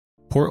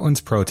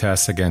Portland's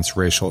protests against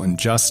racial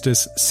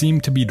injustice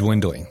seemed to be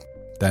dwindling.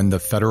 Then the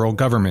federal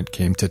government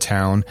came to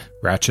town,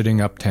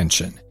 ratcheting up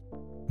tension.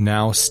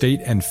 Now, state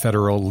and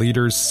federal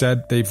leaders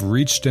said they've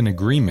reached an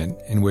agreement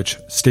in which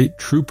state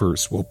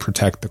troopers will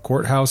protect the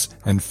courthouse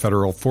and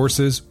federal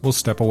forces will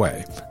step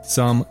away,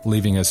 some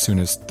leaving as soon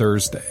as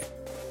Thursday.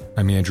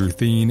 I'm Andrew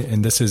Theen,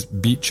 and this is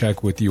Beat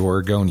Check with the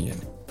Oregonian.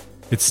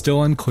 It's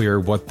still unclear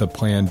what the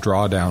planned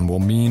drawdown will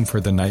mean for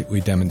the nightly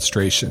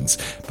demonstrations,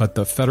 but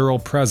the federal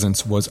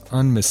presence was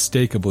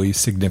unmistakably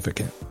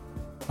significant.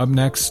 Up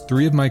next,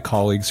 three of my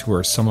colleagues who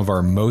are some of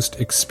our most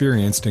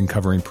experienced in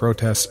covering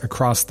protests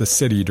across the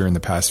city during the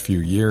past few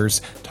years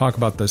talk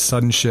about the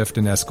sudden shift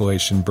and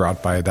escalation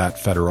brought by that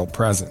federal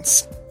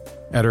presence.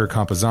 Eder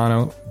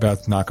Campuzano,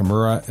 Beth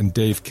Nakamura, and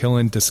Dave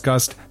Killen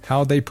discussed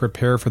how they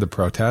prepare for the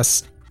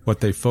protests, what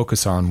they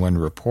focus on when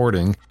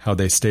reporting, how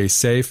they stay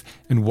safe,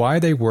 and why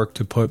they work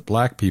to put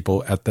Black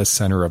people at the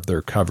center of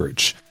their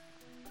coverage.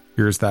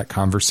 Here's that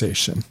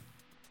conversation.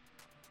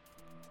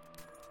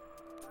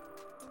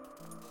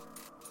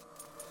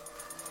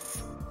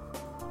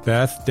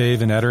 Beth,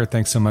 Dave, and Eder,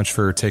 thanks so much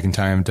for taking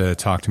time to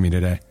talk to me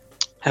today.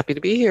 Happy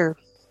to be here.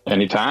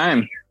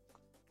 Anytime.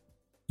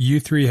 You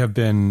three have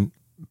been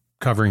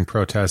covering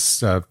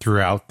protests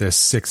throughout this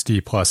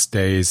 60-plus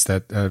days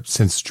that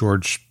since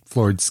George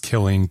Floyd's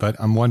killing, but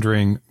I'm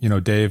wondering,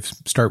 Dave,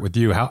 start with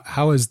you.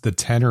 How has the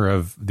tenor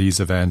of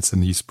these events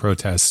and these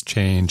protests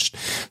changed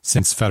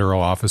since federal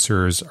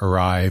officers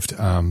arrived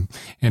and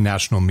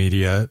national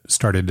media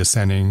started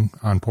descending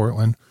on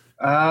Portland?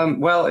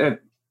 Well,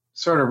 it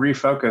sort of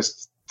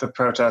refocused the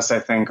protests, I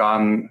think,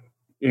 on,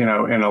 in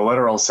a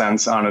literal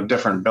sense, on a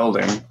different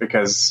building,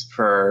 because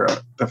for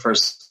the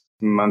first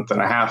month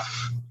and a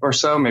half or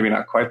so, maybe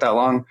not quite that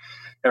long,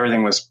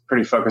 everything was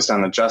pretty focused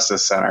on the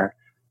Justice Center.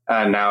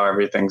 And now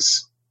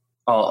everything's,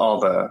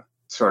 all the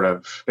sort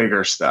of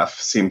bigger stuff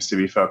seems to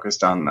be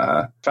focused on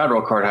the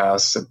federal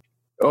courthouse.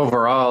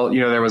 Overall,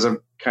 there was a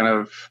kind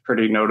of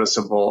pretty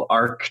noticeable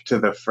arc to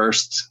the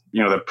first,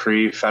 the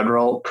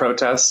pre-federal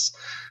protests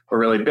were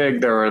really big.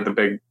 There were the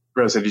big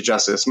Rose City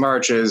Justice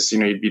marches.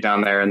 You'd be down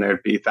there and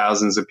there'd be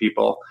thousands of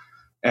people.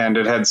 And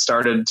it had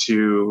started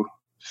to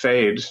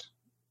fade,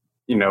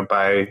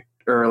 by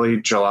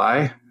early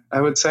July, I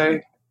would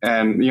say.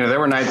 And, there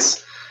were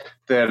nights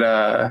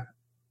that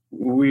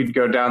we'd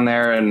go down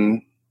there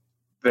and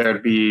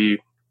there'd be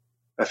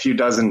a few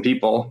dozen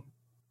people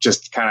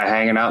just kind of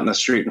hanging out in the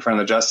street in front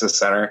of the Justice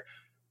Center.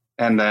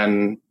 And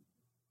then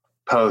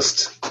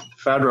post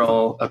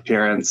federal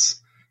appearance,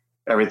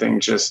 everything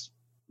just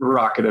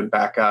rocketed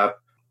back up.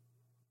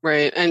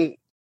 Right. And,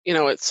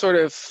 it sort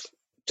of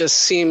just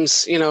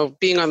seems,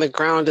 being on the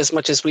ground as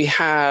much as we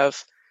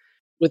have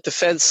with the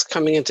feds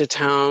coming into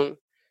town,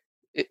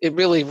 it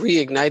really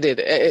reignited,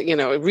 it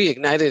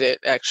reignited it,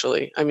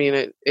 actually. I mean,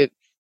 it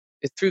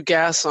threw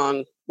gas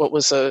on what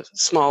was a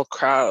small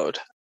crowd.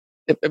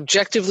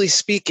 Objectively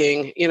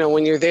speaking,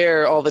 when you're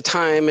there all the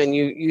time and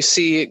you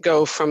see it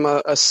go from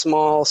a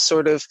small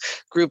sort of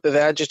group of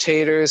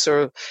agitators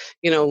or,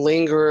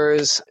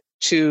 lingerers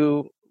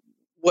to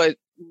what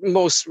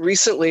most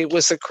recently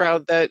was a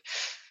crowd that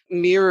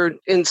mirrored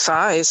in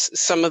size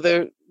some of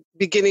the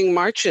beginning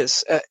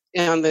marches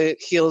on the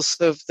heels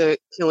of the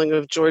killing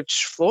of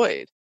George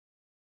Floyd.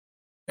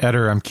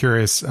 Eder, I'm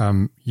curious,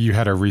 you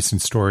had a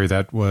recent story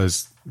that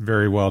was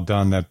very well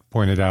done that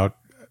pointed out,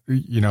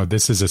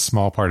 this is a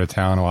small part of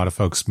town. A lot of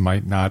folks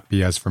might not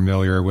be as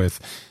familiar with,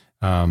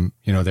 the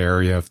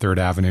area of 3rd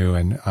Avenue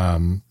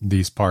and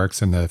these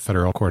parks and the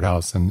federal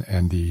courthouse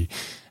and the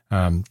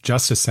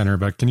Justice Center.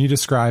 But can you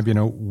describe,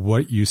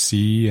 what you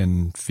see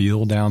and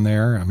feel down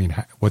there? I mean,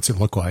 what's it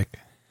look like?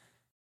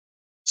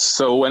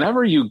 So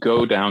whenever you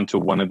go down to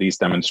one of these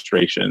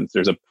demonstrations,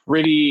 there's a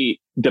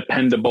pretty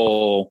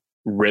dependable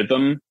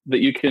rhythm that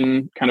you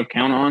can kind of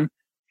count on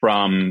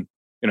from,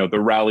 the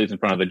rallies in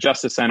front of the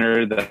Justice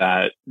Center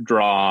that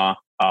draw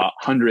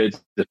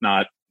hundreds, if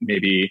not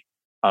maybe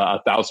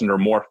 1,000 or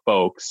more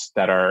folks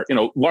that are,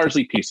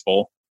 largely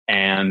peaceful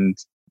and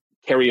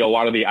carry a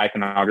lot of the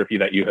iconography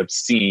that you have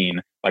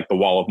seen, like the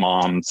Wall of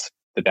Moms,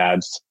 the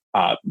dads,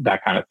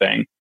 that kind of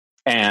thing.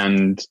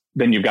 And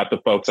then you've got the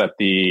folks at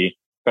the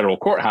federal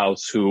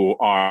courthouse who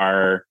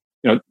are,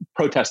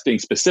 protesting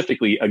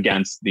specifically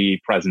against the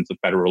presence of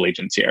federal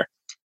agents here.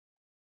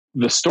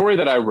 The story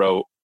that I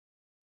wrote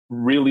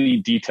really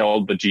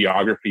detailed the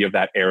geography of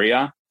that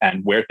area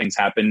and where things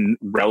happen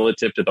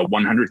relative to the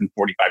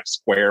 145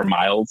 square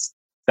miles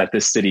that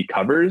this city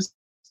covers.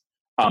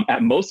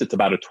 At most, it's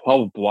about a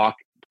 12-block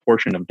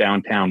portion of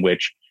downtown,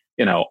 which,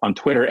 on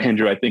Twitter,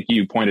 Andrew, I think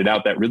you pointed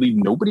out that really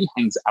nobody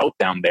hangs out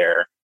down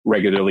there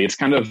regularly. It's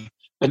kind of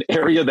an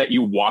area that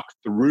you walk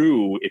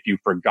through if you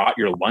forgot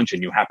your lunch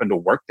and you happen to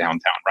work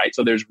downtown, right?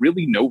 So there's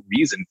really no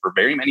reason for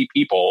very many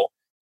people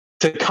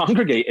to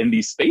congregate in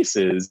these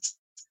spaces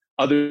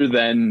other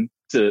than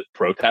to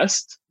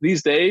protest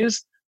these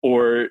days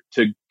or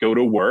to go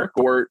to work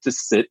or to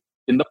sit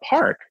in the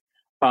park.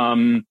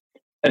 And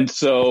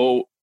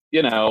so,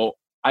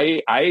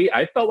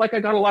 I felt like I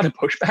got a lot of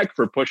pushback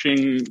for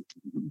pushing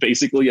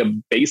basically a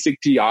basic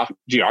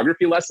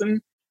geography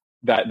lesson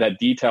that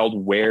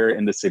detailed where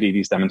in the city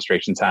these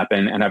demonstrations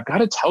happen. And I've got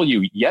to tell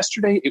you,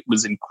 yesterday it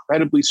was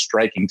incredibly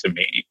striking to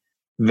me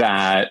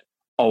that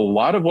a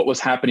lot of what was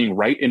happening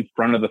right in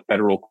front of the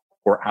federal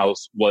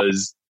courthouse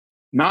was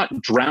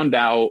not drowned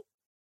out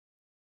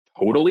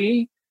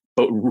totally,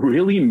 but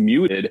really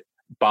muted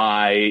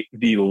by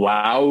the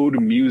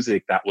loud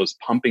music that was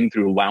pumping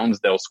through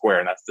Lonsdale Square.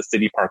 And that's the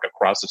city park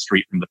across the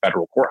street from the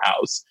federal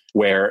courthouse,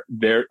 where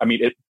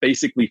it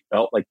basically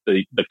felt like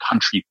the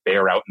country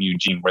fair out in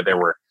Eugene, where there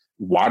were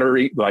water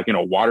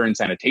and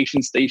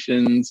sanitation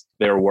stations.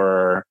 There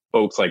were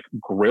folks like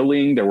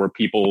grilling. There were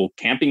people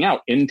camping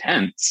out in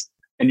tents,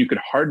 and you could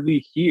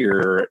hardly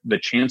hear the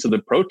chants of the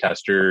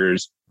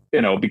protesters,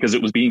 because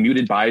it was being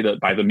muted by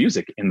the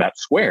music in that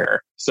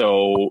square.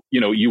 So,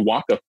 you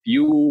walk a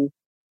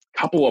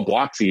couple of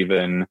blocks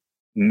even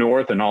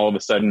north, and all of a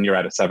sudden you're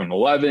at a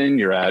 7-Eleven,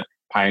 you're at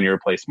Pioneer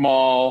Place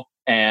Mall,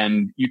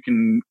 and you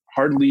can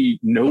hardly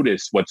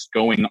notice what's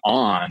going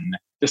on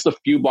just a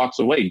few blocks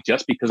away,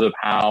 just because of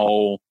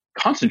how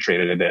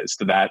concentrated it is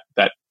to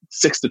that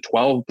 6 to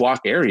 12 block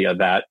area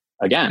that,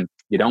 again,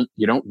 you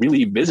don't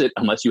really visit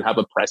unless you have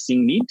a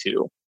pressing need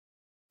to.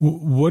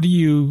 What do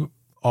you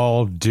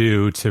all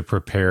do to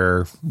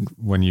prepare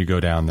when you go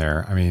down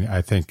there? I mean,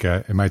 I think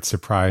it might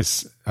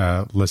surprise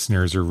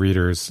listeners or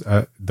readers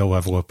the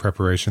level of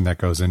preparation that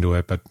goes into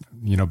it. But,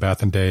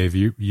 Beth and Dave,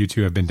 you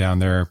two have been down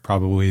there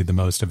probably the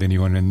most of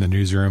anyone in the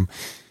newsroom.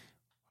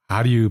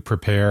 How do you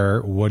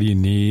prepare? What do you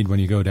need when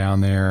you go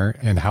down there?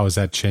 And how has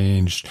that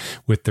changed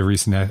with the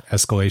recent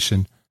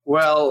escalation?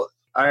 Well,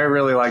 I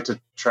really like to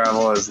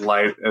travel as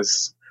light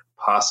as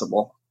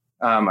possible.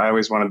 I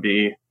always want to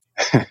be,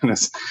 and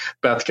as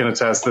Beth can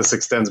attest, this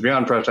extends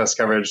beyond protest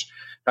coverage.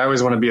 I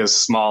always want to be as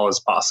small as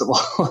possible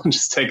and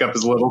just take up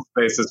as little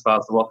space as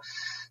possible.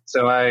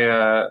 So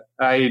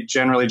I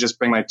generally just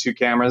bring my 2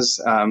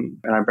 cameras, and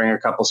I bring a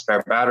couple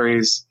spare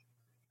batteries.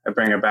 I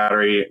bring a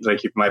battery that I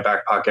keep in my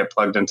back pocket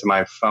plugged into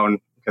my phone,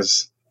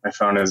 because my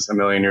phone is a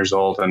million years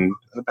old and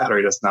the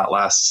battery does not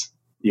last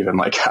even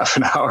like half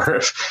an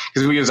hour,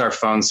 because we use our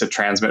phones to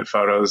transmit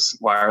photos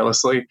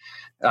wirelessly.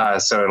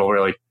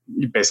 So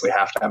you basically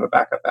have to have a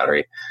backup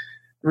battery.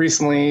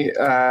 Recently,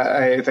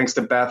 thanks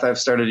to Beth, I've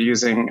started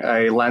using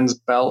a lens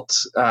belt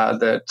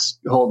that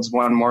holds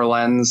one more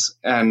lens,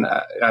 and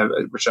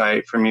which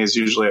for me is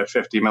usually a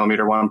 50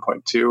 millimeter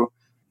 1.2.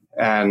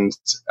 And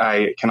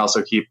I can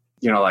also keep,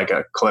 like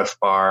a Cliff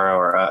Bar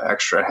or an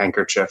extra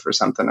handkerchief or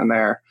something in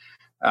there.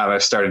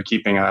 I've started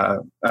keeping a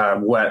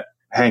wet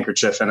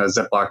handkerchief in a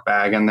Ziploc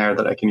bag in there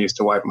that I can use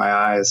to wipe my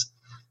eyes,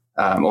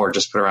 or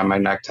just put around my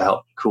neck to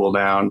help cool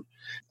down.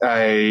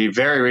 I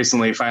very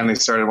recently finally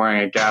started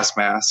wearing a gas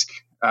mask.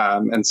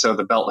 And so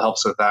the belt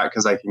helps with that,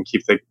 because I can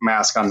keep the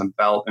mask on the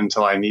belt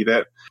until I need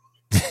it.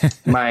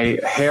 My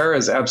hair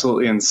is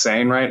absolutely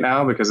insane right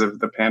now because of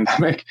the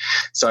pandemic.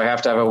 So I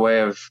have to have a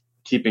way of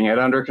keeping it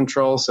under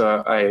control.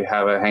 So I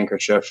have a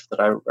handkerchief that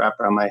I wrap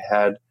around my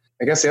head.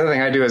 I guess the other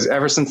thing I do is,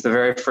 ever since the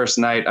very first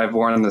night, I've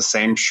worn the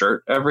same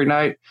shirt every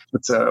night.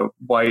 It's a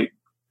white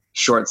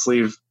short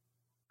sleeve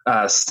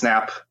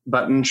snap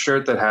button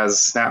shirt that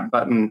has snap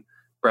button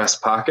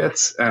breast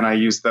pockets. And I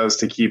use those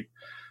to keep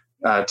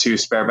 2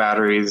 spare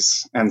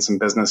batteries and some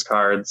business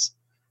cards.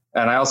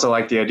 And I also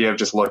like the idea of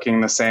just looking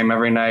the same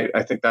every night.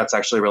 I think that's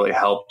actually really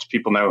helped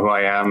people know who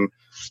I am,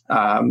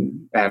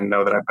 and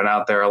know that I've been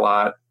out there a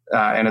lot.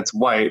 And it's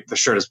white. The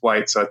shirt is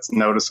white, so it's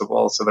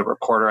noticeable. So the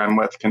reporter I'm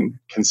with can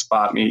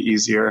spot me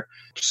easier.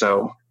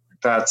 So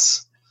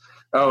that's,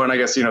 and I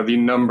guess, the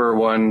number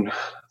one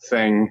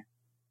thing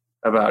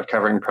about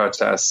covering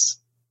protests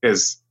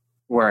is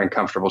wearing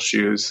comfortable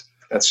shoes.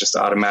 That's just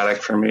automatic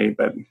for me.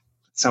 But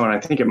someone, I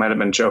think it might have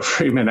been Joe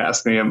Freeman,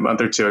 asked me a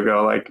month or 2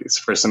 ago,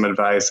 for some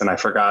advice, and I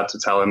forgot to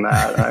tell him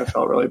that. I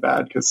felt really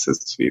bad because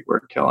his feet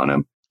were killing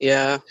him.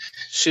 Yeah,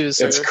 shoes.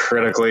 It's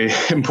critically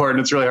important.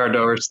 It's really hard to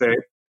overstate.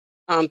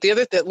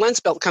 The lens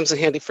belt comes in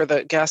handy for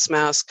the gas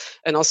mask,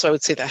 and also I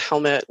would say the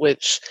helmet,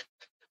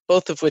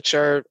 both of which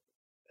are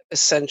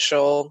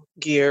essential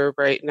gear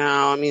right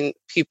now. I mean,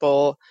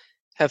 people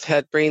have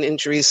had brain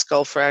injuries,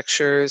 skull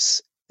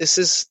fractures. This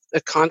is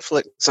a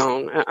conflict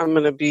zone. I'm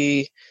going to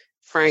be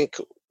frank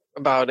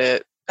about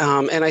it.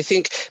 And I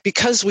think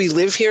because we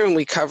live here and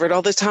we cover it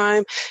all the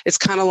time, it's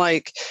kind of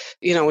like,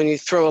 when you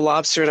throw a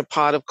lobster in a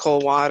pot of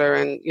cold water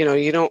and,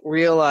 you don't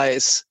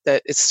realize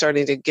that it's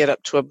starting to get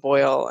up to a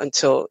boil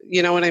until,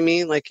 you know what I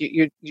mean? Like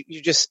you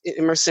just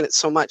immerse in it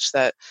so much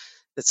that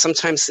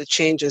sometimes the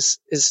change is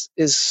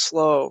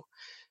slow,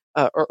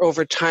 or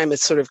over time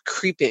it's sort of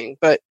creeping.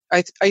 But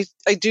I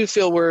do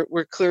feel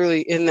we're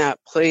clearly in that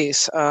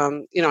place.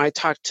 I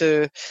talked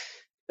to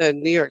the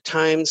New York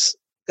Times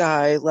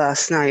guy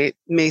last night,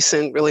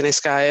 Mason, really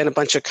nice guy, and a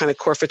bunch of kind of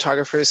core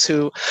photographers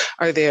who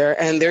are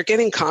there, and they're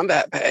getting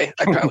combat pay.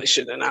 I probably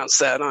shouldn't announce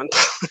that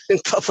in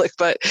public,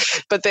 but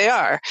they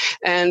are.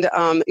 And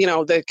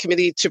the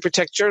Committee to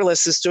Protect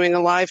Journalists is doing a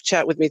live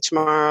chat with me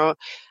tomorrow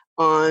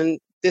on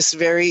this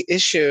very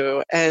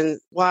issue. And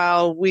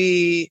while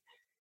we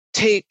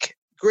take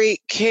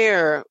great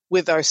care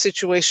with our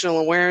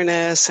situational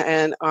awareness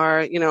and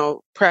our,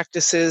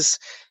 practices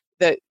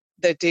that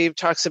Dave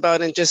talks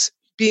about, and just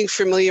being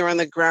familiar on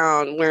the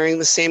ground, wearing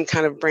the same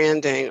kind of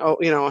branding,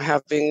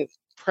 having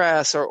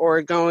press or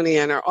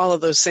Oregonian or all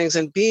of those things,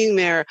 and being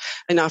there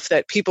enough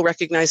that people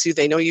recognize you,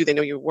 they know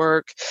your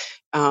work.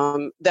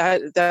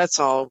 That's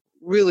all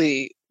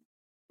really,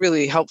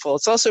 really helpful.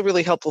 It's also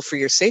really helpful for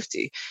your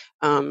safety,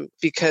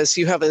 because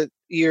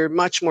you're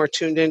much more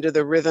tuned into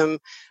the rhythm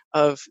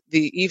of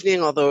the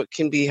evening, although it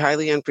can be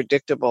highly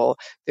unpredictable.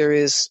 There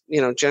is,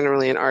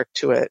 generally an arc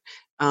to it.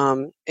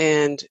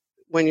 And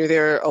when you're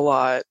there a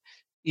lot,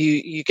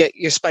 you get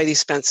your spidey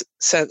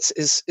sense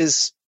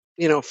is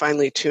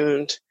finely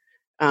tuned.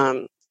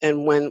 And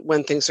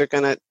when things are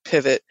going to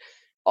pivot.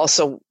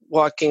 Also,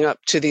 walking up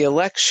to the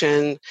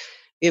election,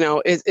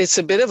 it's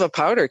a bit of a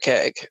powder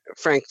keg,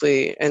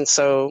 frankly. And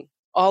so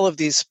all of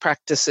these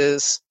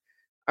practices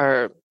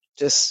are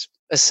just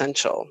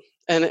essential.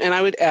 And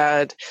I would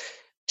add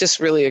just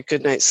really a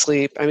good night's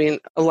sleep. I mean,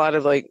 a lot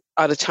of like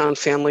out of town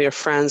family or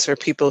friends or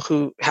people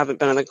who haven't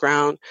been on the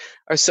ground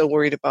are so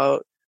worried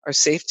about our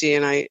safety.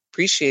 And I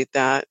appreciate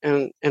that.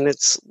 And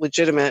it's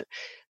legitimate.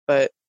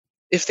 But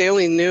if they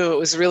only knew, it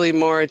was really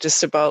more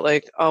just about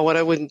like, what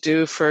I wouldn't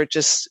do for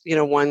just,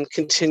 one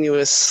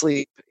continuous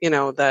sleep,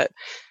 that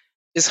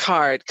is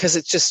hard because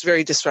it's just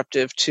very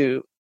disruptive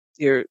to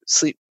your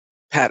sleep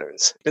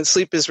patterns. And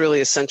sleep is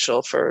really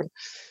essential for,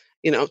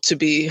 to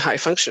be high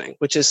functioning,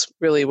 which is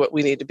really what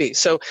we need to be.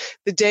 So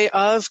the day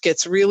of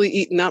gets really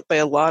eaten up by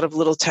a lot of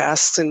little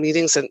tasks and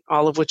meetings, and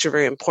all of which are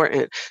very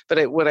important.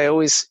 But what I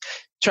always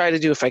try to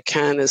do if I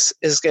can is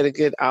get a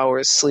good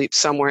hour's sleep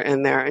somewhere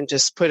in there and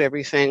just put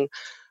everything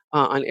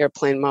on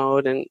airplane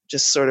mode and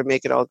just sort of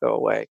make it all go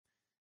away.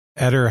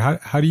 Eder,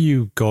 how do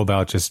you go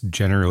about just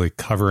generally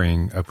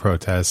covering a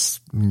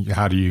protest?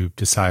 How do you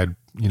decide,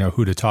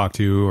 who to talk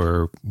to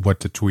or what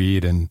to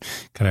tweet, and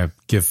kind of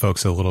give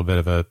folks a little bit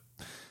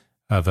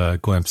of a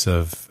glimpse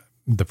of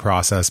the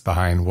process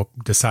behind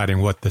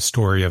deciding what the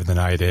story of the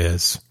night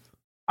is?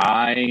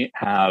 I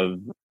have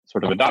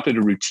sort of adopted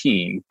a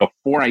routine.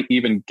 Before I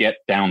even get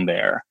down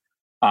there,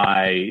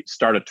 I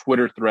start a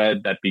Twitter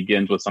thread that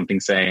begins with something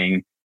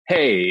saying,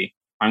 hey,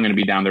 I'm going to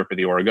be down there for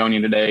the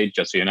Oregonian today.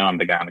 Just so you know, I'm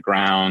the guy on the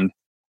ground.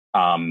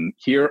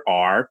 Here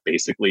are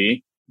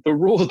basically the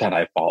rules that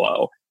I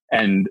follow.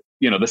 And,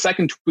 the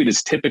second tweet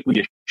is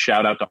typically a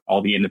shout out to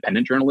all the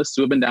independent journalists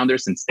who have been down there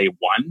since day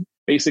one,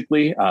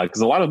 basically,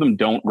 because a lot of them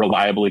don't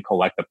reliably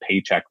collect a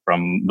paycheck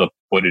from the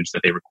footage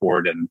that they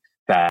record, and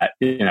that,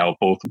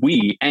 both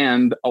we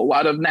and a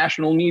lot of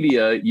national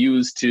media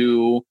use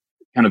to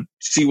kind of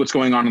see what's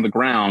going on the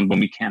ground when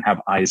we can't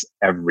have eyes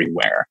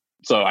everywhere.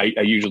 So I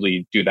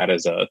usually do that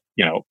as a,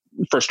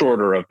 first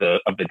order of the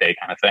day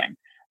kind of thing.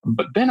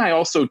 But then I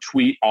also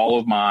tweet all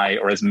of my,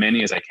 or as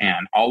many as I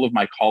can, all of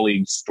my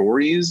colleagues'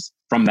 stories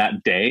from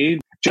that day,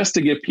 just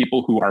to give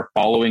people who are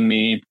following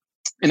me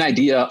an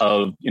idea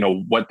of,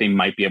 what they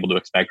might be able to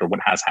expect or what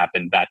has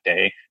happened that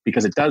day,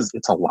 because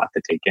it's a lot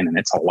to take in and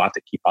it's a lot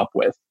to keep up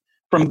with.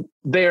 From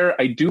there,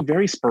 I do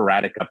very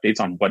sporadic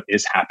updates on what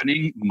is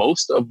happening.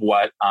 Most of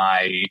what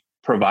I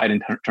provide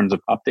in terms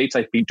of updates,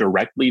 I feed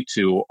directly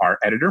to our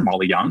editor,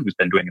 Molly Young, who's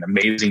been doing an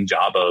amazing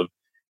job of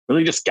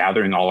really just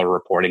gathering all our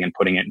reporting and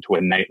putting it into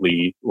a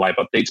nightly live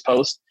updates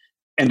post.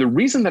 And the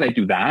reason that I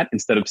do that,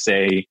 instead of,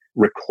 say,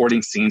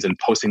 recording scenes and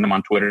posting them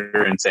on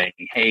Twitter and saying,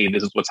 hey,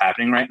 this is what's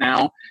happening right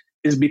now,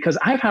 is because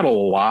I've had a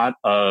lot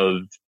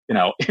of,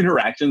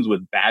 interactions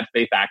with bad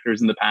faith actors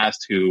in the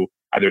past who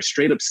either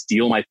straight up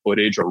steal my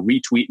footage or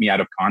retweet me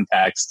out of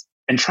context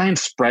and try and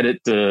spread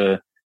it to,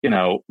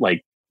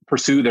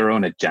 pursue their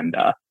own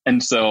agenda.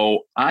 And so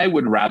I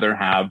would rather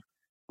have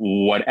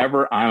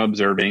whatever I'm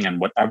observing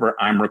and whatever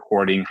I'm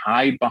recording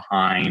hide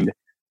behind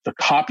the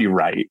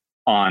copyright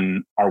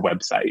on our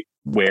website,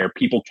 where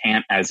people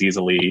can't as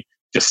easily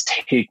just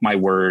take my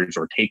words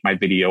or take my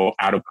video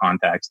out of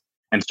context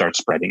and start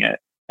spreading it.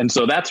 And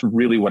so that's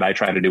really what I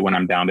try to do when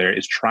I'm down there,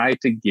 is try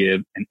to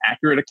give an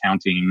accurate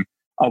accounting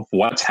of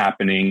what's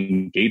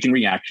happening, gauging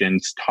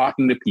reactions,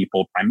 talking to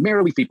people,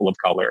 primarily people of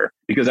color,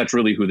 because that's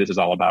really who this is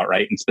all about,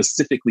 right? And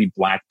specifically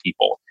Black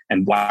people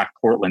and Black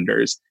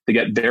Portlanders, to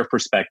get their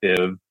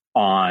perspective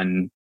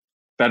on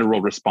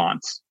federal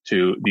response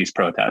to these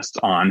protests,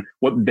 on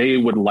what they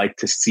would like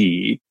to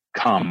see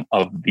come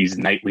of these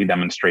nightly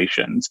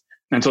demonstrations.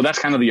 And so that's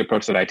kind of the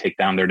approach that I take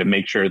down there, to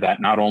make sure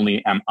that not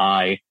only am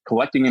I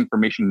collecting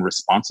information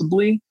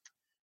responsibly,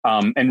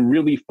 and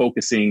really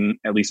focusing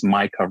at least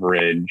my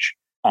coverage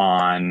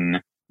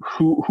on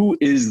who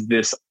is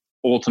this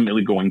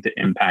ultimately going to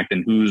impact,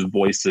 and whose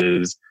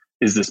voices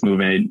is this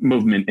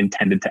movement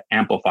intended to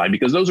amplify,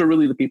 because those are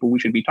really the people we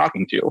should be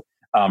talking to.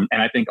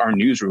 And I think our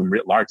newsroom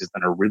writ large has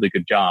done a really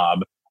good job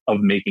of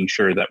making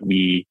sure that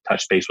we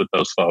touch base with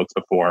those folks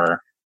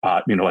before,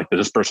 the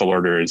dispersal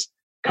orders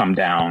come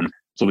down,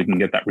 so we can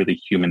get that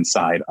really human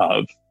side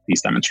of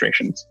these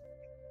demonstrations.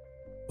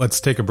 Let's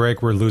take a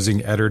break. We're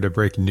losing Eder to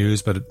breaking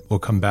news, but we'll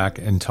come back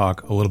and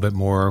talk a little bit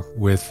more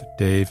with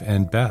Dave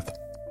and Beth.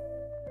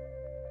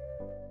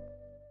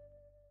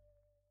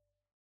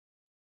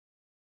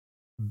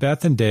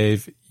 Beth and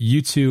Dave,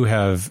 you two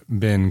have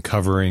been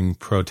covering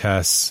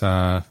protests,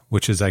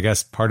 which is, I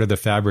guess, part of the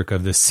fabric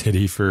of this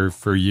city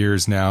for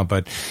years now.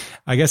 But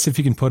I guess if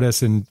you can put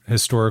us in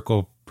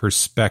historical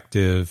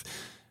perspective,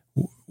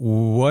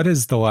 what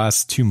has the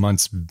last 2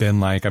 months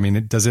been like? I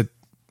mean, does it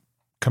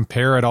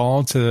compare at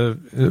all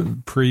to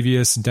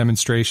previous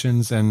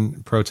demonstrations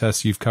and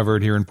protests you've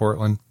covered here in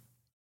Portland?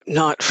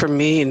 Not for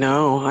me,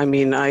 no. I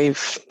mean,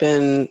 I've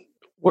been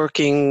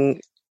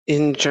working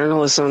in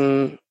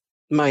journalism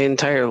my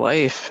entire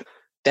life,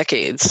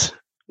 decades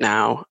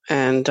now.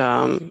 And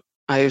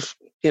I've,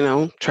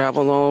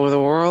 traveled all over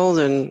the world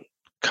and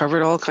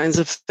covered all kinds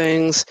of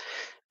things.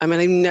 I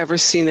mean, I've never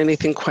seen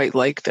anything quite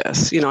like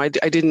this. I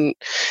didn't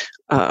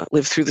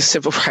live through the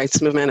civil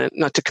rights movement, and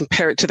not to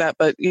compare it to that,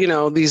 but,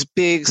 these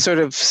big sort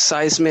of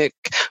seismic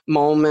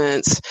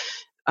moments,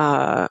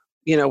 where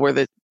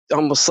the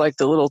almost like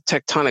the little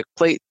tectonic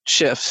plate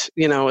shift,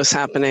 is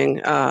happening.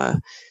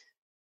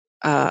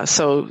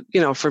 So,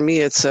 for me,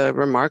 it's a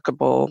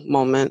remarkable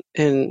moment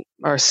in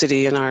our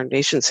city and our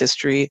nation's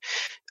history.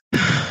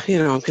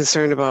 I'm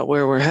concerned about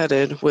where we're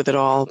headed with it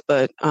all,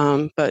 but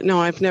no,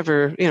 I've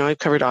never, I've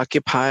covered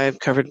Occupy, I've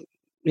covered,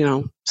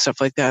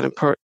 stuff like that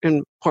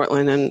in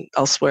Portland and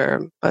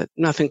elsewhere, but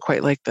nothing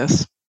quite like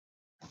this.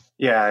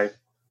 Yeah, I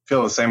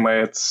feel the same way.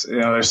 It's,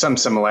 there's some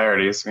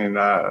similarities. I mean,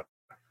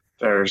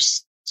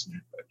 there's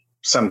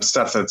some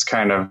stuff that's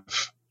kind of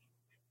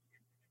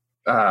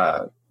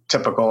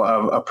typical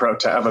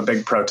of a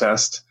big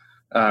protest.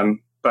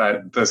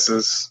 But this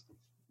is,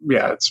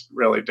 it's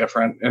really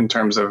different in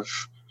terms of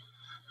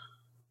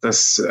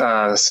this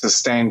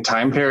sustained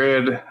time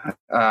period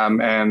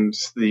and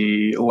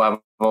the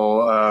level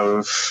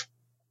of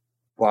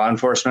law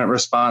enforcement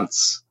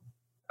response,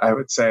 I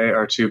would say,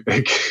 are two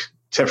big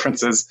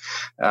differences.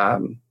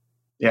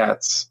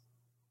 It's,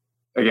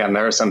 again,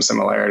 there are some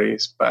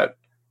similarities, but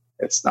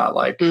it's not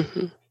like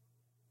the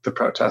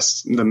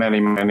many,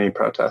 many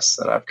protests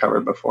that I've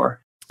covered before.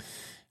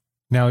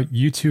 Now,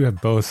 you two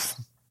have both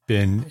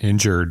been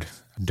injured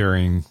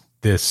during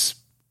this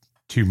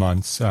 2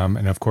 months.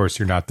 And of course,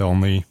 you're not the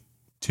only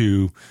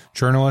two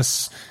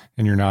journalists,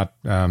 and you're not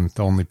the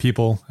only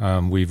people.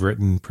 We've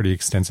written pretty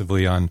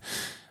extensively on,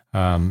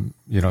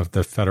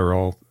 the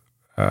federal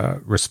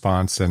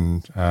response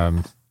and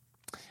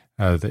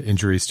the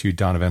injuries to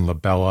Donovan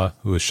LaBella,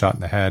 who was shot in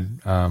the head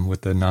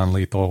with the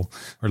non-lethal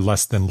or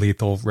less than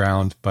lethal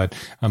round. But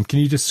can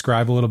you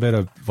describe a little bit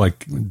of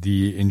like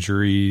the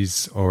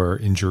injuries or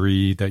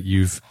injury that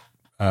you've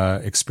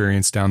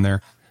experienced down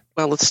there?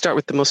 Well, let's start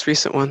with the most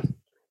recent one.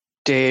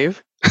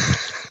 Dave.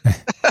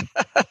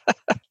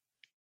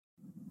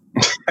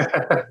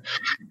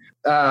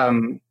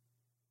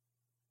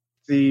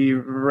 The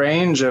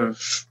range of,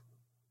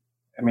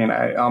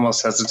 I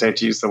almost hesitate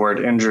to use the word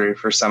injury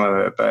for some of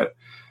it, but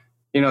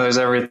there's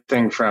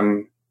everything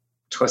from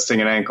twisting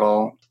an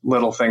ankle,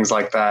 little things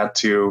like that,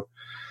 to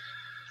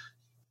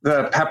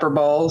the pepper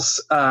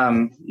balls.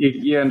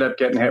 You end up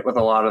getting hit with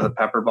a lot of the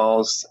pepper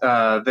balls.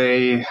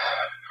 They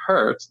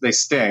hurt, they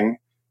sting,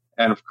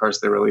 and of course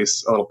they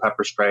release a little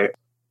pepper spray,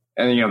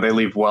 and they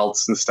leave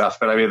welts and stuff.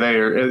 But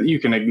you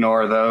can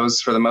ignore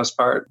those for the most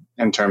part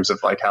in terms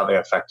of like how they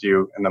affect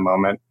you in the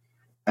moment.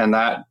 And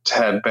that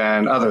had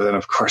been, other than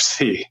of course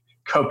the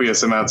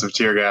copious amounts of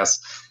tear gas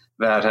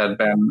that had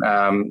been,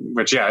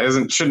 which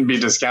shouldn't be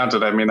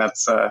discounted. I mean,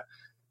 that's I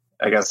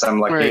guess I'm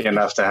lucky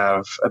enough to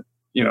have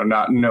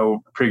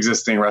no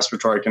pre-existing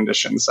respiratory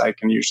conditions. I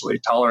can usually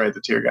tolerate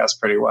the tear gas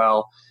pretty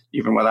well,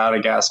 even without a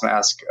gas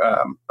mask.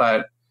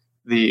 But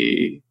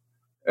the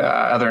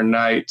other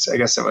night, I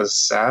guess it was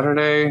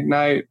Saturday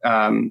night,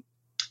 I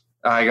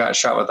got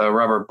shot with a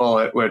rubber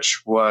bullet,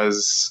 which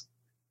was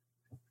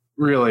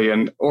really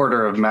an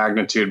order of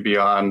magnitude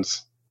beyond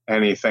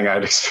anything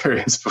I'd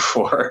experienced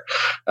before.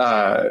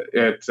 Where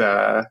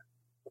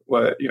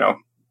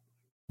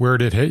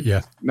did it hit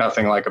you?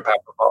 Nothing like a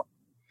pepper ball.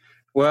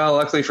 Well,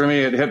 luckily for me,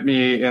 it hit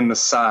me in the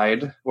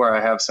side where I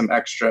have some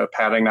extra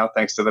padding now,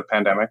 thanks to the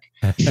pandemic.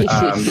 But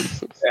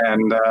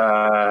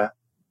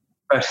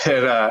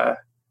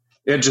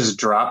it just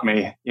dropped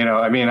me.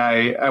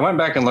 I went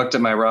back and looked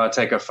at my raw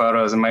take of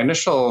photos, and my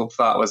initial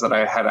thought was that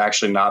I had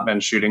actually not been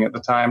shooting at the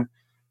time.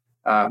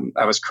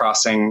 I was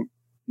crossing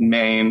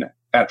Maine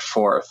at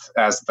 4th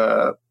as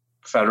the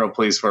federal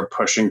police were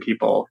pushing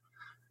people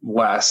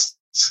west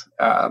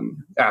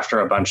after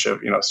a bunch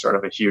of, sort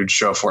of a huge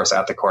show of force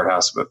at the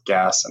courthouse with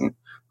gas and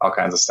all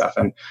kinds of stuff.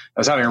 And I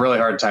was having a really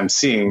hard time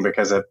seeing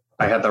because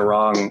I had the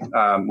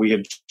wrong, we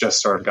had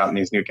just sort of gotten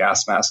these new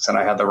gas masks, and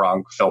I had the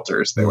wrong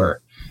filters. They were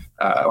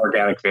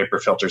organic vapor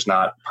filters,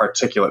 not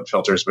particulate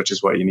filters, which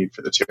is what you need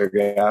for the tear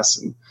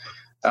gas.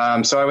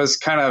 And so I was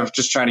kind of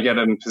just trying to get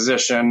in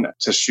position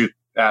to shoot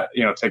at,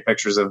 take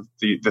pictures of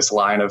this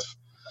line of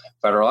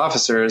federal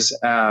officers.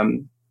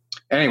 And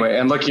anyway,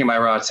 and looking at my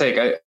raw take,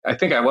 I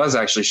think I was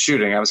actually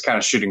shooting. I was kind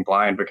of shooting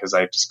blind because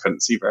I just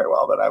couldn't see very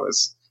well, but I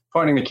was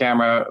pointing the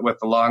camera with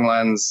the long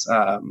lens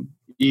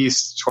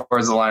east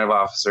towards the line of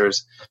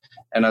officers.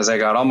 And as I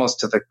got almost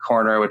to the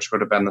corner, which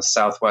would have been the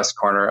southwest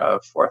corner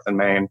of 4th and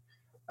Main,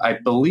 I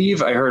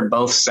believe I heard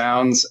both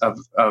sounds of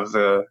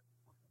the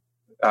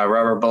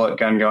rubber bullet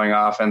gun going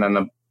off and then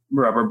the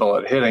rubber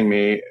bullet hitting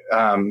me.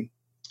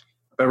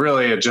 But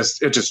really, it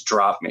just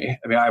dropped me.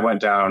 I mean, I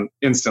went down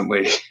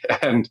instantly,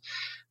 and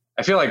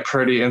I feel like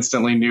pretty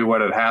instantly knew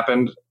what had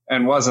happened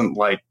and wasn't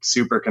like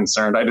super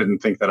concerned. I didn't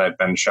think that I'd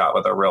been shot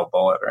with a real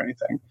bullet or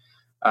anything.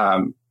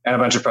 And a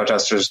bunch of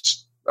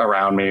protesters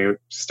around me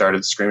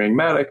started screaming,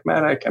 "Medic,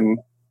 medic!" And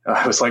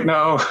I was like,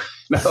 no,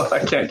 I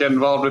can't get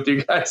involved with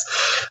you guys.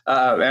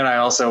 And I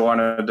also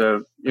wanted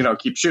to,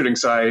 keep shooting.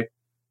 So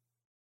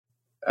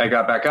I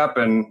got back up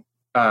and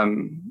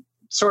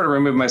sort of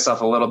removed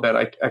myself a little bit.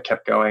 I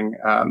kept going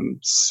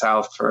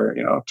south for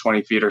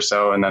 20 feet or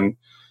so, and then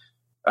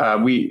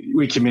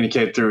we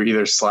communicated through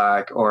either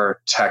Slack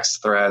or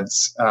text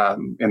threads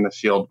in the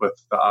field with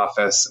the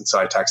office. And so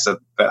I texted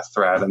that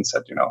thread and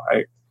said,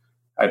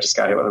 I just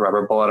got hit with a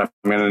rubber bullet.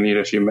 I'm going to need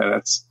a few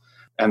minutes.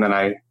 And then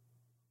I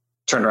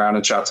turned around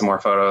and shot some more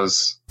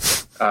photos,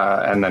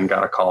 and then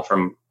got a call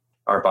from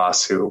our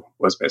boss who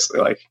was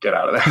basically like, "Get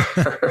out of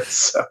there."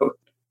 So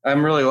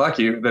I'm really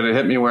lucky that it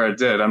hit me where it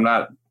did. I'm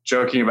not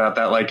joking about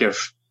that. Like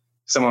if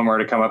someone were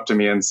to come up to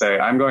me and say,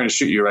 "I'm going to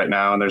shoot you right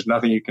now and there's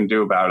nothing you can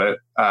do about it,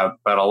 but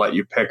I'll let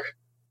you pick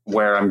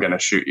where I'm going to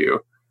shoot you,"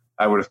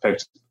 I would have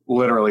picked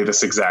literally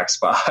this exact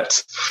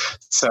spot.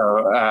 So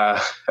I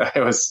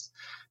was,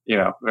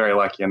 very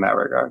lucky in that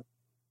regard.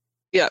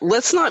 Yeah,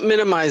 let's not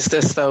minimize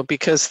this though,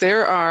 because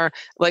there are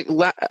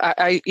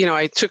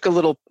I took a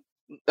little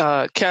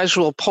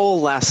casual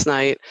poll last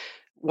night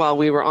while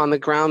we were on the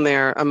ground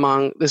there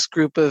among this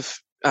group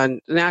of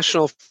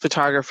national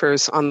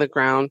photographers on the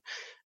ground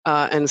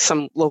and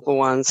some local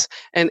ones,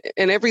 and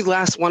every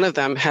last one of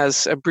them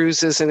has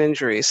bruises and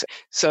injuries.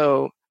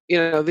 So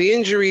the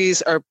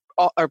injuries are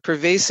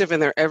pervasive and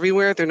they're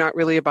everywhere. They're not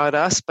really about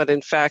us, but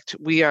in fact,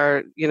 we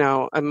are,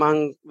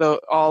 among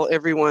all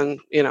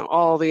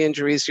the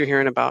injuries you're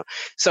hearing about.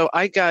 So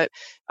I got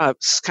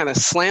kind of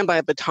slammed by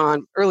a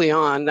baton early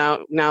on.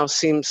 Now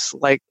seems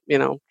like,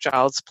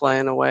 child's play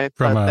in a way.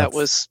 From but a that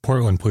was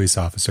Portland police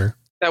officer.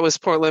 That was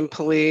Portland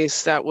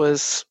police. That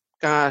was,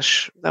 I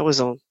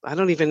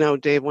don't even know,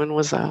 Dave, when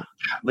was that?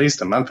 At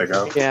least a month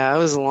ago. Yeah, it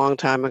was a long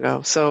time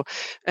ago. So,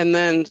 and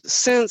then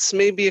since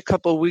maybe a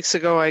couple of weeks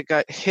ago, I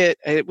got hit.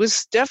 It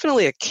was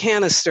definitely a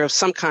canister of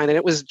some kind, and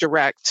it was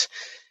direct.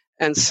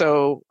 And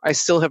so I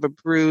still have a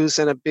bruise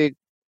and a big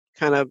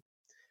kind of,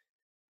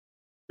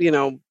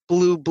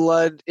 blue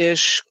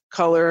blood-ish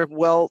color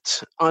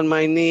welt on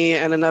my knee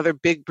and another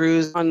big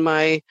bruise on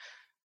my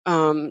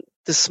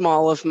the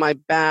small of my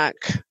back.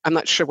 I'm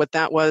not sure what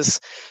that was.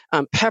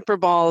 Pepper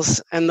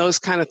balls and those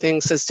kind of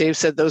things, as Dave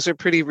said, those are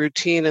pretty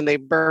routine and they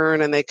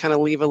burn and they kind of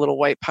leave a little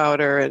white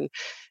powder. And,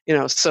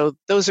 so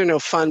those are no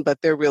fun, but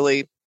they're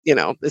really,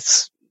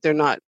 they're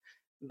not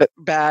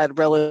bad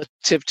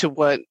relative to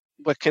what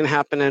can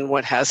happen and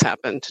what has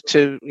happened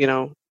to,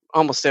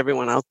 almost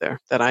everyone out there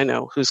that I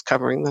know who's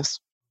covering this.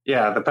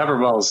 Yeah, the pepper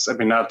balls,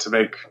 not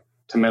to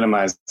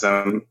minimize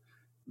them,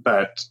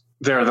 but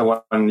they're the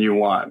one you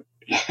want.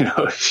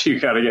 If you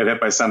got to get hit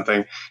by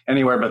something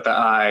anywhere but the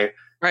eye,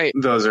 right?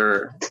 Those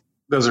are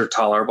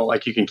tolerable.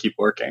 Like you can keep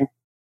working,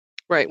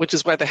 right? Which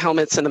is why the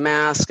helmets and the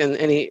mask and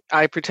any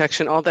eye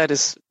protection, all that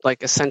is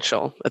like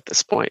essential at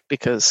this point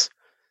because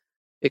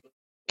it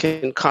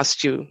can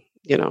cost you,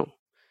 your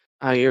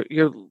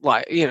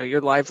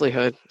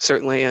livelihood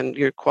certainly and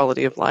your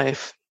quality of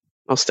life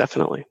most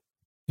definitely.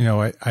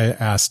 I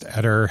asked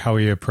Eder how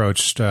he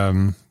approached,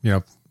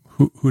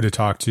 who to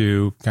talk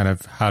to, kind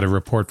of how to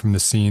report from the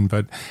scene.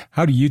 But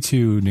how do you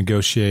two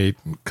negotiate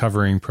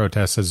covering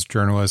protests as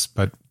journalists?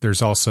 But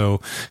there's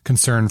also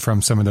concern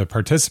from some of the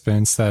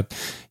participants that,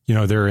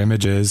 their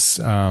images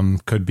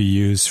could be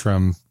used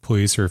from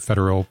police or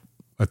federal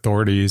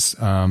authorities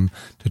to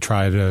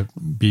try to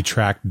be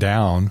tracked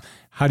down.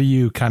 How do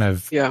you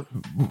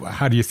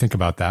how do you think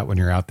about that when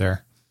you're out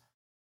there?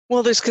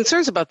 Well, there's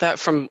concerns about that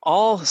from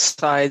all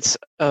sides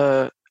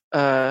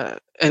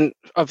and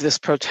of this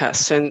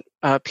protest and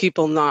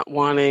people not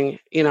wanting,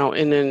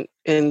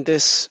 in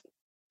this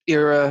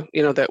era,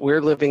 that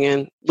we're living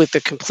in with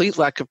the complete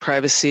lack of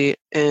privacy,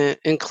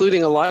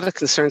 including a lot of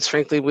concerns,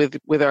 frankly,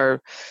 with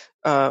our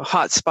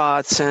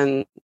hotspots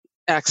and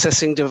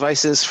accessing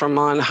devices from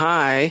on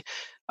high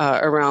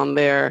around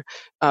there.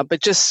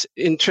 But just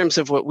in terms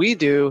of what we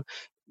do,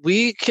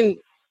 we can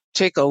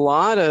take a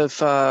lot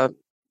of,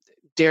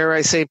 dare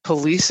I say,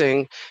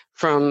 policing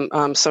from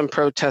some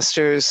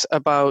protesters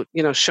about,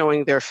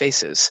 showing their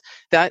faces.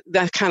 That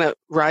kind of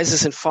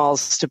rises and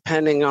falls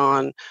depending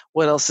on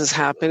what else is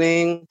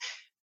happening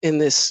in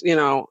this,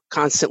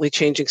 constantly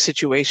changing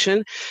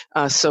situation.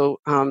 So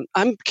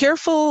I'm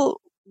careful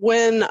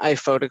when I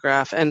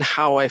photograph and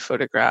how I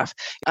photograph.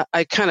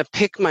 I kind of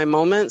pick my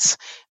moments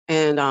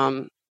and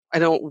I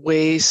don't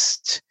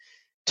waste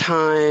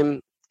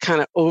time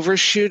kind of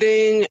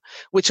overshooting,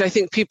 which I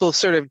think people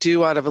sort of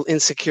do out of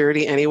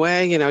insecurity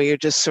anyway. You're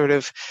just sort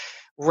of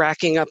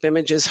racking up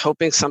images,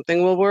 hoping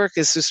something will work,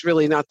 is just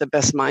really not the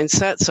best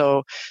mindset.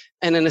 So,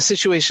 and in a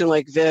situation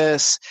like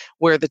this,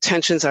 where the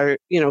tensions are,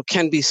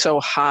 can be so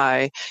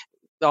high,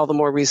 all the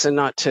more reason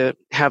not to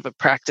have a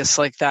practice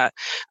like that.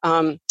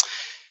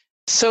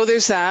 So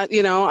there's that,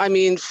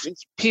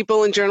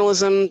 people in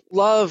journalism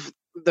love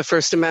the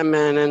First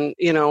Amendment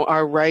and,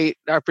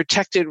 our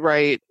protected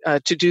right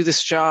to do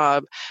this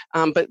job.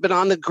 But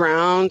on the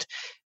ground,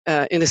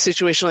 in a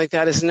situation like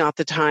that is not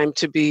the time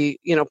to be,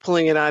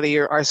 pulling it out of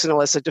your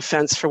arsenal as a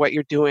defense for what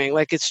you're doing.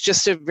 Like, it's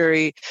just a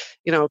very,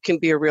 can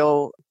be a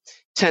real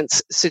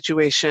tense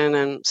situation.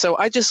 And so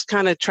I just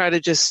kind of try to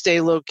just stay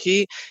low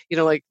key,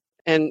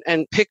 and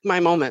pick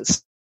my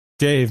moments.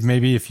 Dave,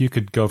 maybe if you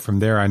could go from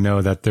there. I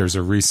know that there's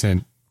a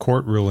recent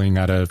court ruling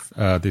out of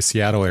the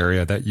Seattle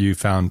area that you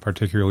found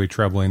particularly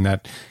troubling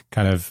that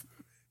kind of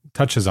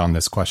touches on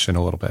this question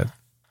a little bit.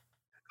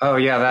 Oh,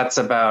 yeah, that's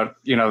about,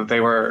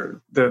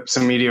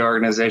 some media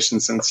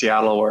organizations in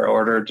Seattle were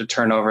ordered to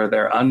turn over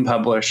their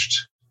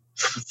unpublished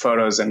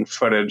photos and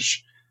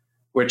footage,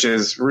 which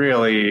is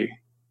really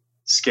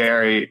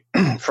scary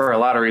for a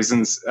lot of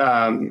reasons.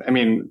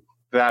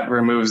 That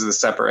removes the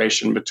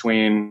separation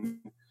between,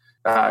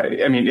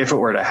 if it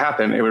were to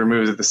happen, it would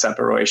remove the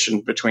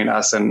separation between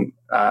us and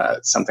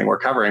something we're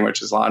covering,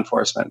 which is law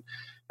enforcement.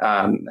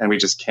 And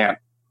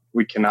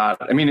we cannot,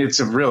 it's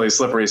a really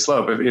slippery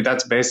slope.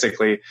 That's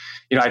basically,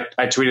 I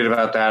tweeted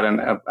about that,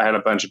 and I had a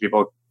bunch of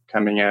people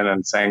coming in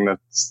and saying that,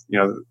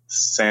 the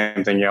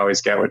same thing you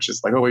always get, which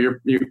is like, oh, well,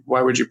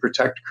 why would you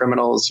protect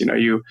criminals?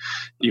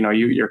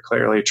 You're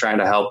clearly trying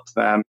to help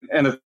them.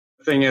 And the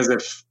thing is,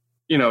 if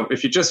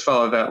you just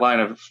follow that line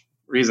of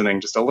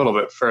reasoning just a little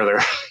bit further,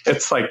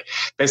 it's like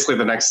basically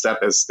the next step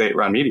is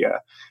state-run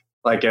media.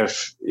 Like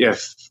if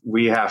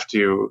we have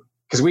to,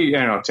 because we,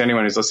 to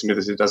anyone who's listening to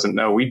this who doesn't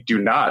know, we do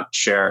not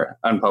share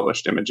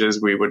unpublished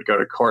images. We would go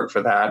to court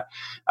for that.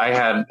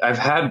 I've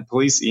had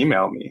police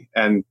email me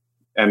and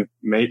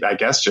I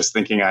guess just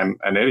thinking I'm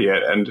an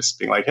idiot and just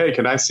being like, hey,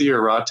 can I see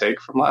your raw take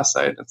from last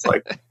night? It's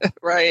like,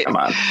 right. Come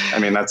on.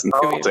 That's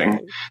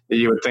insulting.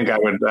 You would think I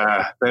wouldn't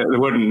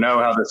know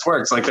how this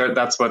works. Like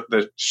that's what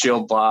the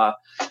SHIELD law,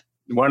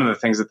 one of the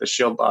things that the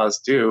SHIELD laws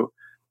do.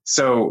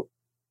 So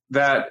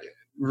that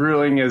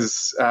ruling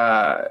is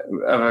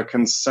of a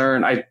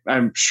concern.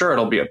 I'm sure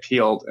it'll be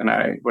appealed, and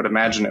I would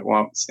imagine it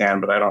won't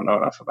stand, but I don't know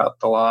enough about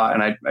the law.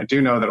 And I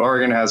do know that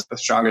Oregon has the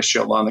strongest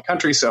SHIELD law in the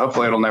country, so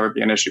hopefully it'll never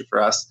be an issue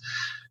for us.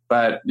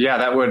 But yeah,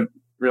 that would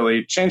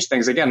really change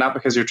things. Again, not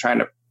because you're trying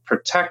to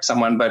protect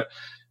someone, but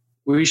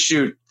we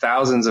shoot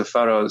thousands of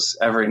photos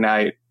every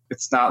night.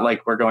 It's not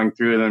like we're going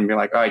through them and being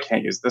like, oh, I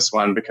can't use this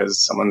one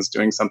because someone's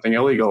doing something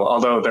illegal,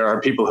 although there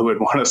are people who would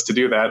want us to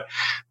do that.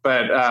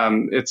 But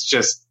it's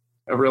just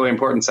a really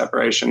important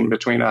separation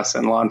between us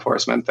and law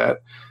enforcement that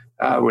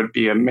would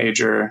be a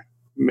major,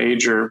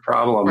 major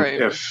problem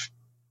if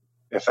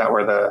that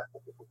were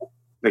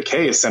the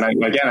case. And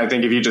I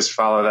think if you just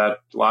follow that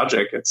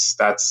logic,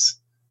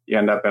 you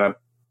end up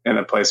in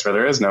a place where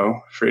there is no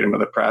freedom of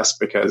the press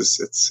because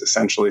it's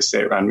essentially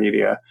state-run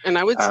media. And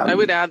I would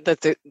add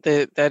that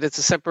that it's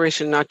a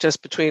separation not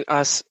just between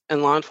us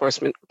and law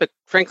enforcement, but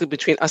frankly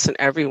between us and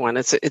everyone.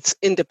 It's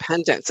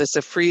independence. It's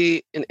a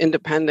free and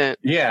independent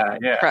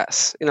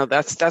press.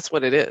 That's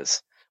what it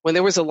is. When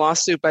there was a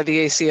lawsuit by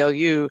the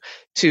ACLU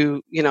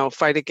to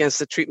fight against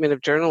the treatment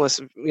of journalists,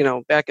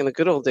 back in the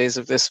good old days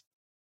of this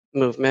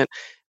movement,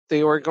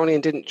 the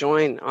Oregonian didn't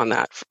join on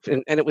that,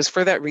 and it was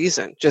for that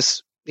reason.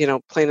 Just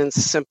plain and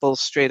simple,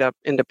 straight up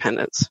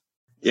independence.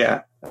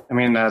 Yeah.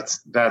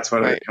 That's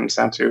what it comes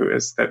down to,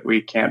 is that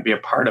we can't be a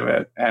part of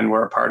it, and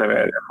we're a part of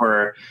it.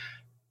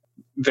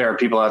 There are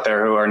people out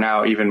there who are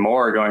now even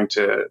more going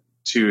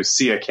to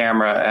see a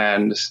camera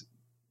and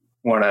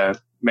want to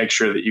make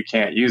sure that you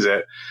can't use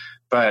it.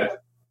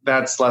 But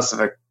that's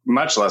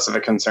much less of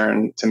a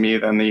concern to me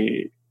than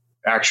the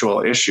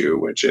actual issue,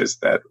 which is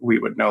that we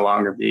would no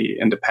longer be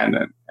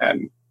independent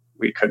and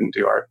we couldn't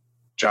do our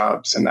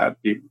jobs, and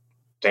that'd be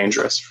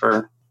dangerous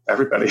for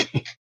everybody.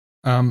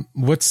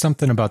 What's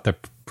something about the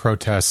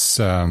protests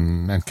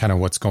and kind of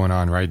what's going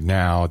on right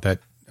now that,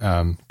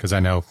 because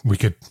I know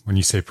when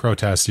you say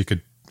protests,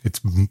 it's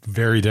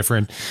very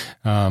different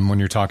when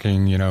you're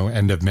talking,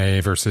 end of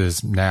May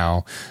versus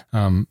now.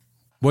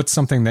 What's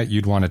something that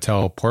you'd want to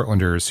tell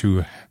Portlanders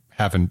who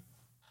haven't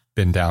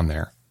been down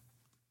there?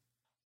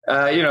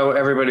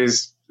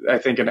 Everybody's, I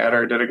think, and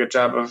Eder did a good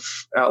job of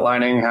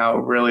outlining how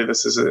really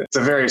it's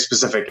a very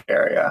specific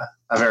area,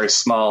 a very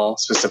small,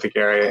 specific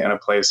area in a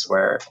place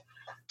where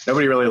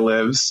nobody really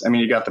lives.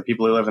 You got the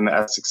people who live in the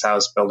Essex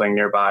House building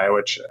nearby,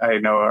 which I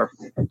know are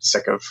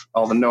sick of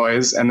all the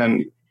noise. And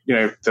then,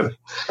 the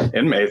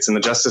inmates in the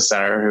Justice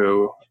Center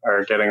who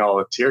are getting all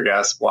the tear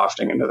gas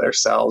wafting into their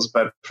cells.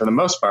 But for the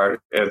most part,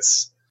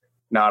 it's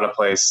not a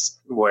place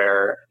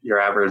where your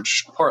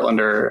average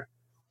Portlander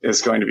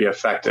is going to be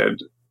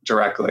affected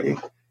directly.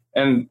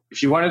 And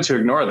if you wanted to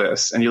ignore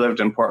this and you lived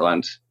in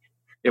Portland,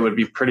 it would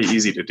be pretty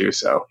easy to do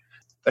so.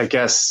 I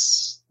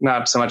guess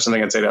not so much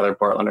something I'd say to other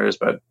Portlanders,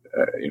 but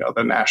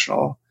the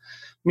national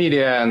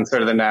media and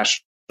sort of the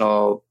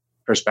national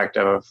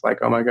perspective of like,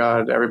 oh my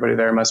God, everybody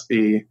there must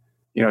be,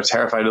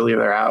 terrified to leave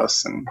their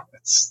house. And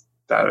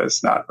that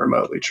is not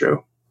remotely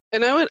true.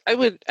 And I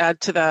would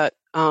add to that,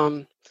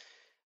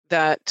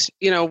 that,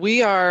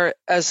 we are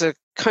as a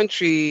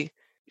country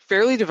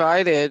fairly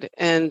divided,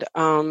 and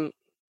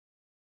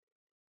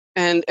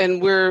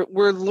we're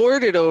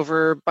lorded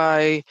over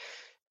by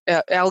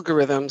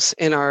algorithms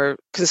in our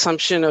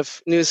consumption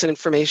of news and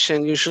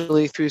information,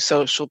 usually through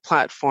social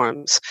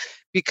platforms.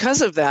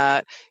 Because of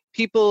that,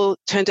 people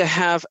tend to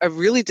have a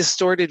really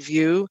distorted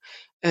view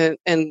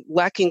and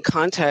lacking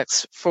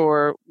context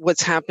for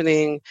what's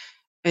happening,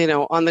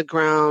 on the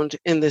ground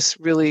in this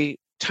really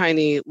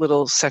tiny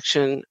little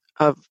section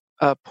of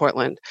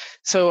Portland.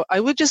 So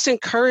I would just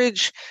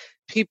encourage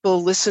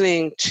people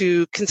listening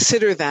to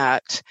consider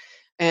that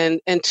and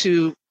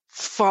to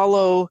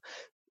follow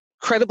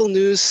credible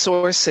news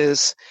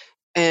sources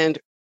and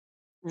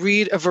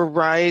read a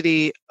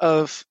variety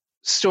of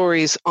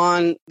stories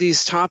on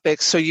these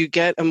topics so you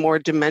get a more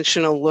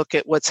dimensional look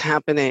at what's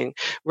happening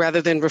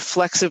rather than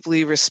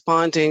reflexively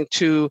responding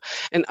to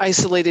an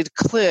isolated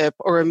clip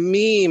or a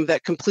meme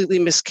that completely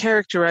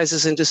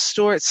mischaracterizes and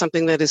distorts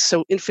something that is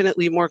so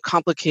infinitely more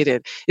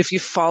complicated. If you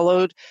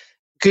followed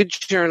good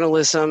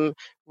journalism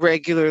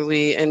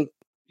regularly and,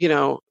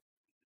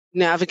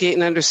 navigate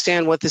and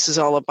understand what this is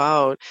all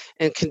about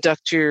and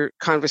conduct your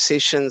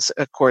conversations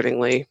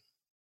accordingly.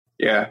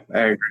 Yeah, I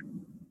agree.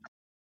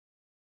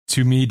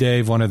 To me,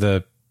 Dave, one of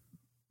the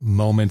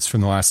moments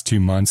from the last 2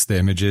 months, the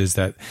images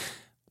that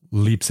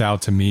leaps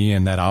out to me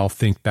and that I'll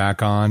think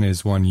back on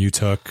is one you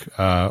took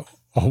a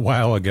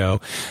while ago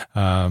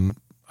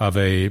of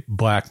a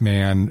black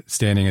man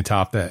standing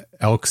atop the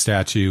elk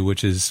statue,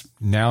 which is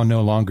now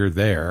no longer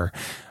there.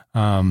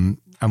 I'm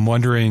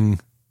wondering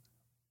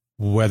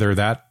whether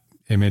that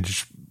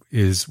image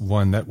is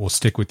one that will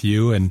stick with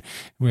you, and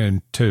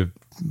to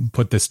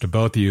put this to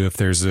both of you, if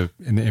there's an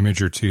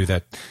image or two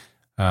that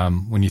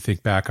when you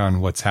think back on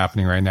what's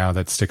happening right now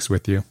that sticks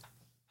with you.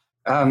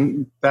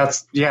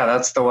 That's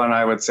the one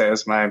I would say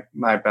is my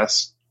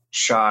best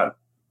shot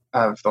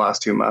of the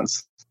last 2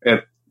 months.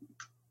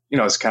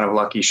 It's kind of a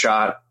lucky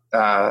shot.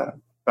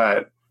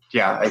 But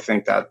yeah, I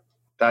think that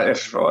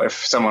if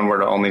someone were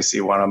to only see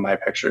one of my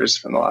pictures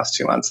from the last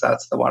 2 months,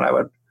 that's the one I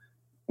would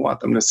want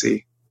them to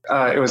see.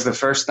 It was the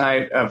first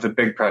night of the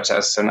big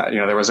protests, and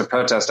there was a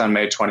protest on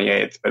May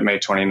 28th, but May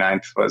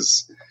 29th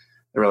was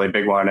the really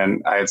big one.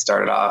 And I had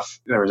started off,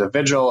 there was a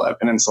vigil at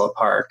Peninsula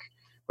Park,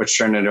 which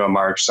turned into a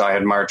march. So I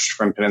had marched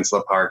from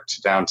Peninsula Park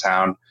to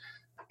downtown.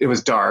 It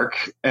was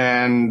dark,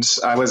 and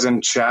I was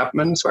in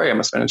Chapman Square. I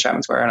must have been in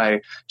Chapman Square, and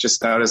I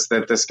just noticed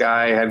that this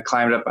guy had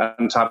climbed up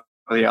on top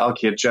of the elk.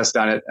 He had just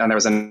done it, and there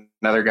was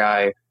another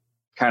guy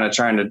kind of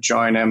trying to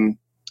join him.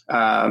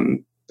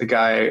 The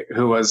guy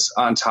who was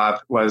on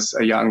top was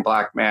a young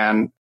black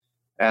man,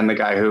 and the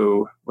guy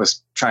who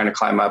was trying to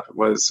climb up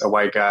was a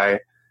white guy.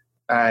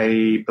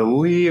 I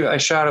believe I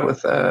shot it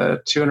with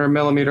a 200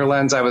 millimeter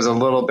lens. I was a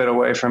little bit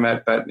away from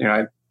it, but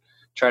I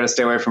try to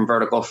stay away from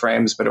vertical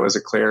frames, but it was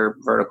a clear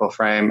vertical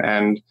frame.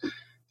 And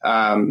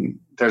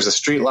there's a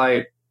street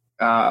light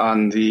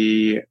on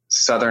the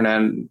southern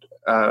end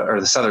or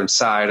the southern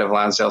side of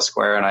Lansdale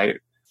Square. And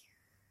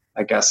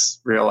I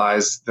guess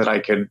realized that I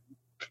could,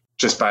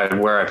 just by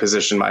where I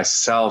positioned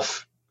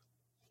myself,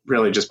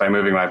 really just by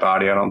moving my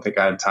body. I don't think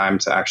I had time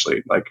to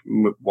actually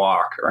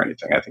walk or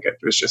anything. I think it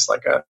was just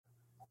like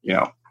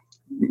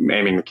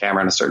aiming the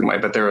camera in a certain way,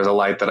 but there was a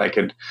light that I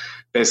could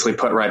basically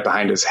put right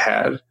behind his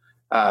head.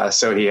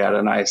 So he had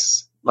a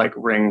nice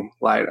ring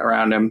light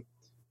around him,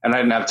 and I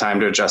didn't have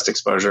time to adjust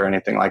exposure or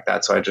anything like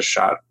that. So I just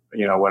shot,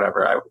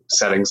 whatever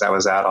settings I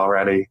was at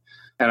already.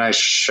 And I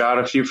shot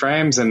a few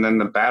frames, and then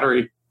the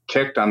battery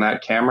kicked on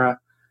that camera,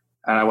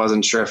 and I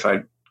wasn't sure if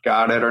I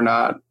got it or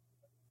not.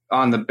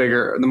 On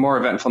the more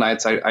eventful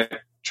nights, I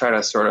try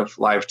to sort of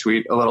live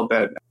tweet a little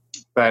bit,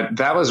 but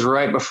that was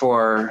right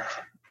before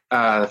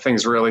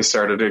things really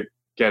started to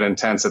get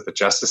intense at the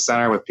Justice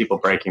Center with people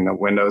breaking the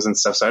windows and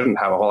stuff. So I didn't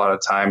have a whole lot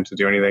of time to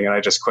do anything. And I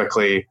just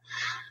quickly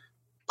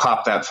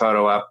popped that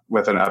photo up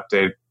with an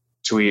update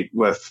tweet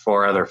with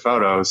 4 other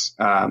photos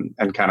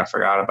and kind of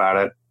forgot about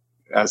it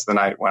as the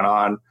night went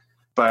on.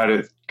 But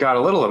it got a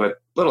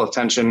little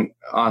attention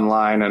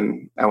online,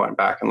 and I went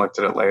back and looked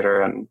at it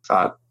later and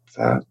thought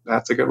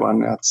that's a good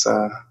one. That's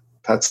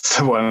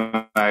the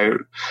one I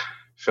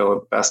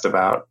feel best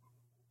about.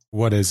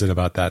 What is it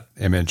about that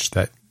image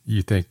that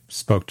you think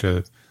spoke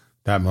to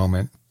that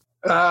moment?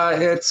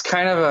 It's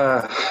kind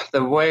of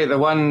the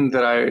one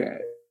that I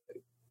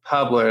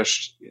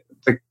published,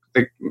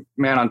 the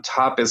man on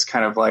top is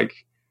kind of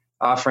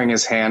offering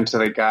his hand to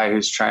the guy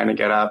who's trying to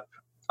get up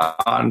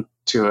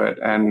onto it.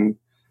 And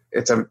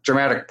it's a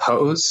dramatic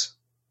pose.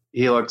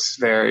 He looks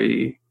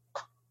very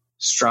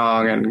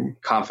strong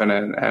and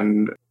confident,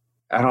 and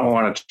I don't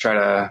want to try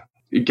to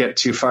get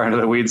too far into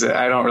the weeds.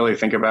 I don't really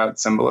think about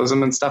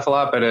symbolism and stuff a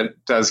lot, but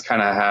it does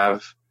kind of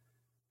have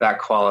that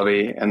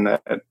quality, and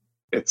that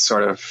it's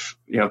sort of,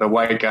 the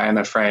white guy in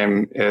the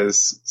frame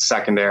is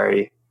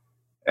secondary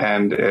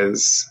and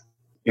is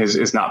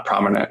not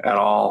prominent at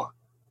all.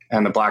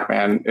 And the black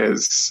man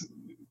is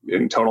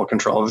in total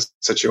control of the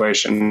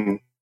situation.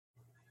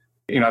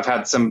 I've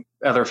had some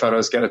other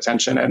photos get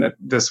attention, and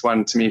this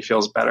one to me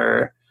feels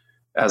better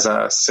as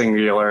a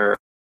singular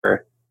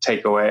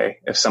takeaway.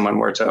 If someone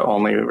were to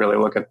only really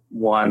look at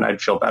one,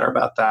 I'd feel better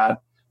about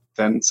that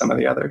than some of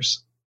the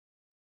others.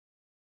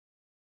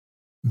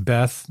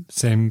 Beth,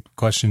 same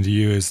question to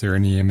you. Is there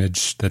any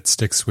image that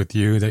sticks with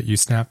you that you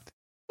snapped?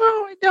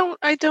 No,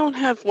 I don't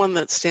have one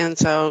that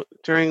stands out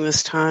during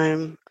this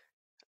time.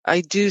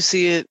 I do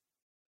see it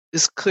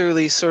as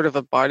clearly sort of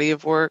a body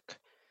of work.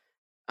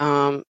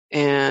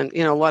 And,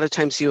 a lot of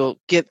times you'll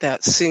get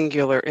that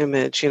singular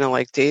image,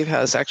 like Dave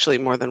has actually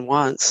more than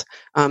once.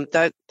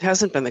 That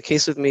hasn't been the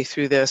case with me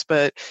through this,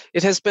 but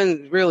it has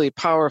been really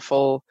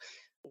powerful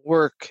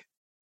work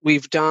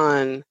we've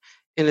done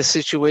in a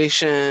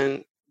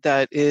situation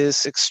that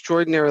is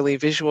extraordinarily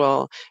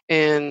visual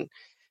and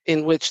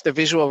in which the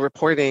visual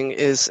reporting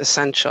is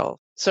essential.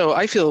 So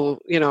I feel,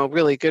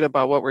 really good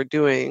about what we're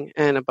doing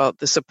and about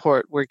the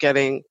support we're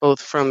getting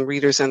both from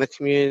readers and the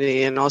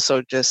community and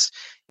also just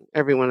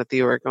everyone at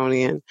the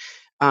Oregonian.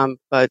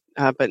 But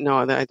no,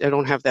 I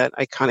don't have that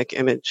iconic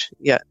image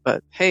yet,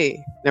 but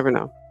hey, never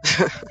know.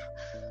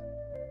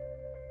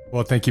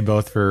 Well, thank you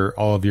both for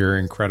all of your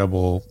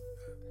incredible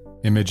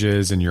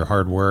images and your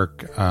hard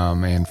work,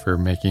 and for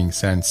making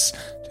sense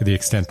to the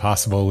extent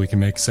possible we can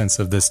make sense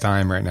of this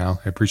time right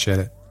now. I appreciate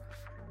it.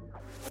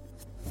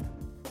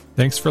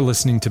 Thanks for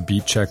listening to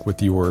Beat Check with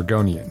the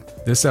Oregonian.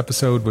 This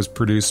episode was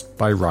produced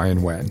by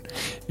Ryan Wen.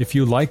 If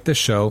you like the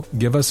show,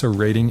 give us a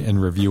rating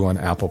and review on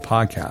Apple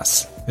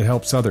Podcasts. It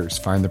helps others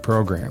find the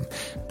program.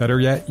 Better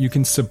yet, you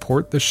can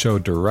support the show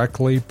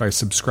directly by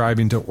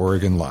subscribing to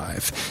Oregon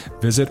Live.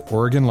 Visit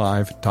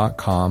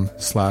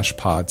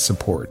OregonLive.com/pod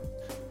support.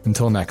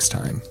 Until next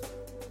time.